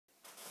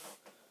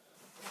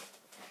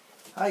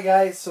Hi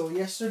guys. So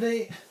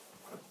yesterday,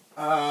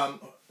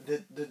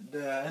 the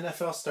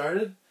NFL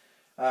started.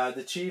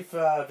 The Chief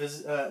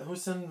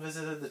Houston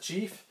visited the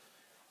Chief,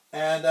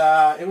 and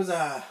it was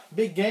a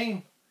big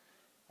game.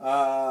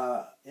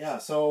 Yeah.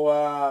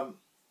 So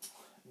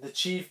the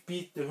Chief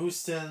beat the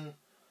Houston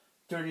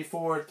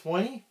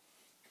 34-20.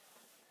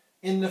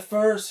 In the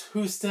first,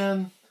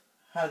 Houston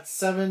had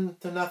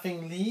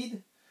 7-0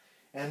 lead,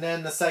 and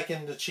then the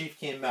second, the Chief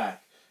came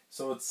back.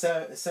 So it's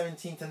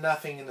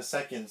 17-0 in the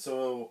second.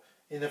 So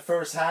in the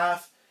first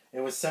half,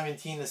 it was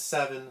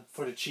 17-7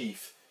 for the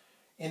Chief.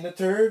 In the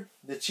third,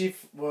 the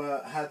Chief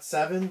had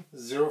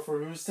 7-0 for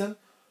Houston.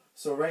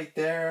 So right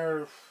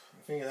there,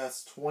 I think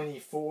that's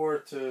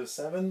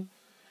 24-7.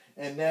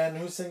 And then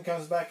Houston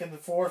comes back in the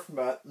fourth,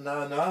 but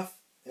not enough.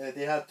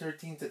 They had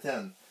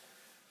 13-10.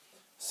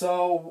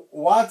 So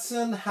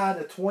Watson had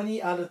a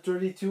 20 out of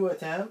 32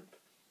 attempt,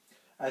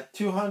 a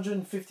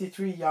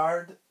 253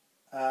 yard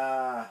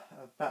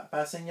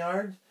passing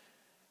yard.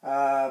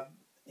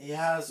 He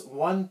has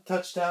one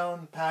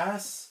touchdown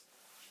pass,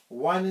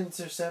 one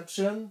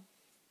interception.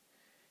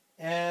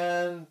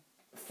 And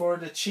for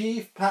the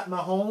Chief, Pat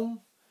Mahomes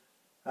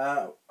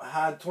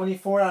had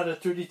 24 out of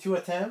 32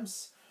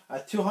 attempts,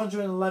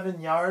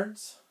 211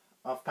 yards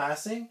of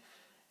passing,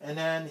 and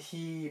then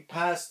he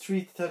passed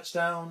 3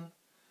 touchdowns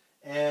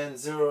and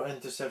 0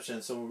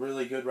 interceptions. So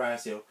really good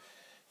ratio.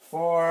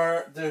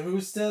 For the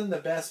Houston, the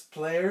best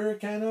player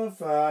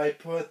I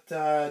put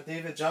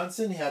David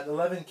Johnson. He had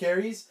 11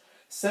 carries,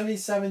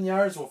 77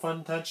 yards with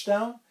 1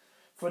 touchdown.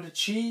 For the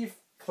Chief,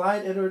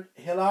 Clyde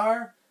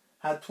Edwards-Helaire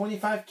had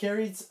 25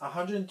 carries,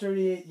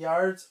 138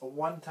 yards,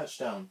 1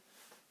 touchdown.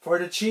 For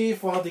the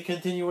Chief, well, they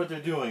continue what they're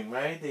doing,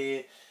 right?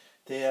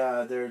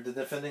 They're the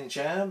defending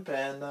champ,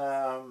 and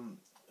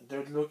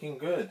they're looking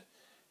good.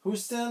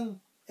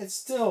 Houston,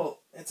 it's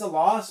a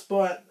loss,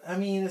 but I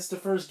mean it's the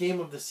first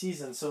game of the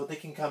season, so they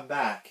can come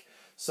back.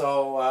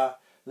 So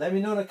let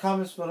me know in the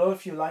comments below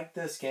if you like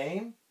this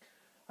game.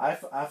 I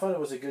thought it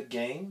was a good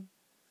game.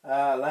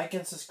 Like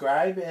and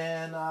subscribe,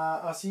 and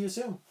I'll see you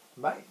soon.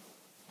 Bye.